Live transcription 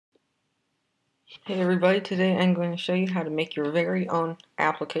Hey everybody, today I'm going to show you how to make your very own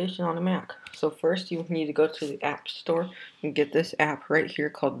application on a Mac. So first you need to go to the App Store and get this app right here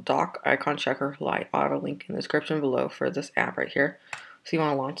called Dock Icon Checker Lite. I'll have a link in the description below for this app right here. So you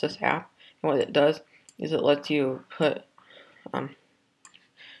want to launch this app, and what it does is it lets you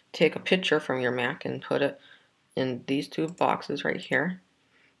take a picture from your Mac and put it in these two boxes right here,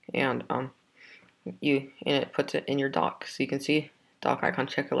 and it puts it in your dock. So you can see Dock Icon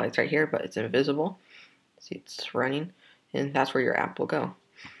Checker Lite's right here, but it's invisible. See, it's running, and that's where your app will go.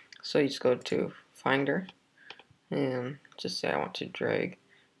 So you just go to Finder and just say I want to drag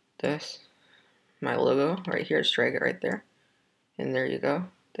this, my logo right here, just drag it right there, and there you go.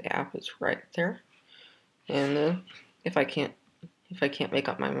 The app is right there. And then if I can't make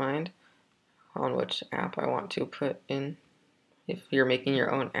up my mind on which app I want to put in, if you're making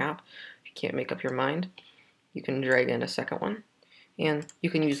your own app, if you can't make up your mind, you can drag in a second one. And you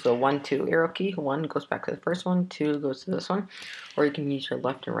can use the 1, 2 arrow key. 1 goes back to the first one, 2 goes to this one. Or you can use your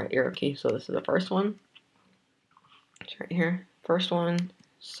left and right arrow key. So this is the first one. It's right here. First one,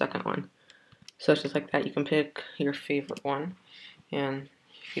 second one. So it's just like that. You can pick your favorite one. And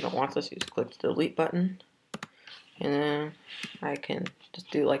if you don't want this, you just click the delete button. And then I can just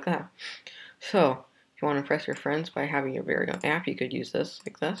do it like that. So if you want to impress your friends by having your very own app, you could use this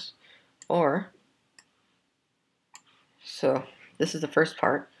like this. So this is the first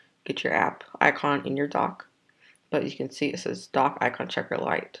part. Get your app icon in your dock, but you can see it says Dock Icon Checker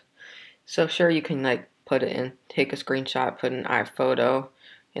Lite. So sure, you can like put it in, take a screenshot, put an iPhoto,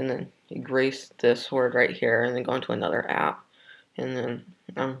 and then erase this word right here, and then go into another app, and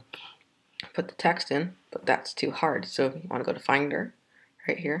then put the text in. But that's too hard. So you want to go to Finder,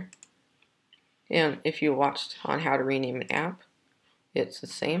 right here. And if you watched on how to rename an app, it's the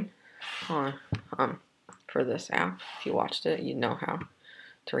same. For this app, if you watched it, you know how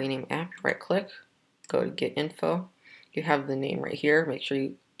to rename app. Right click, go to get info. You have the name right here. Make sure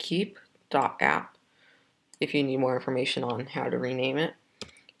you keep .app. If you need more information on how to rename it,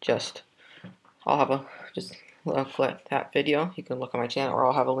 I'll have a look at that video. You can look on my channel, or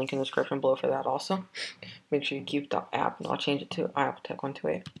I'll have a link in the description below for that also. Make sure you keep .app, and I'll change it to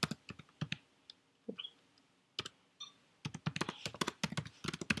app436.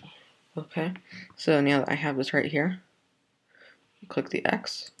 Okay, so now that I have this right here, you click the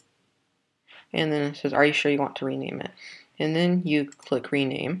X, and then it says, are you sure you want to rename it? And then you click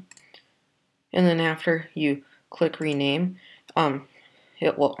rename, and then after you click rename,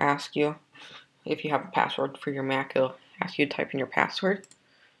 it will ask you if you have a password for your Mac. It'll ask you to type in your password,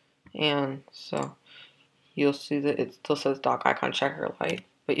 and so you'll see that it still says Dock Icon Checker Lite,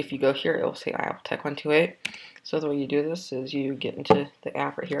 but if you go here, it will say app436. So the way you do this is you get into the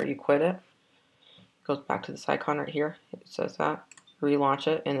app right here, you quit it, goes back to this icon right here, it says that, relaunch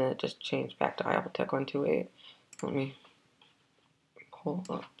it, and then it just changed back to app436. Let me pull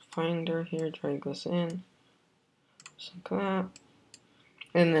up Finder here, drag this in, just like that,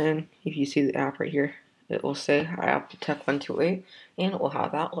 and then if you see the app right here, it will say app436, and it will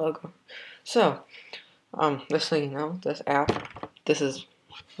have that logo. So, just so you know, this app, this is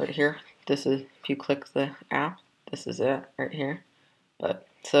right here, this is, if you click the app, this is it right here. But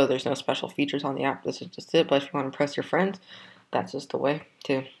so there's no special features on the app, this is just it. But if you want to impress your friends, that's just the way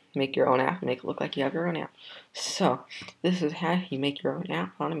to make your own app and make it look like you have your own app. So this is how you make your own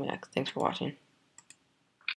app on a Mac. Thanks for watching.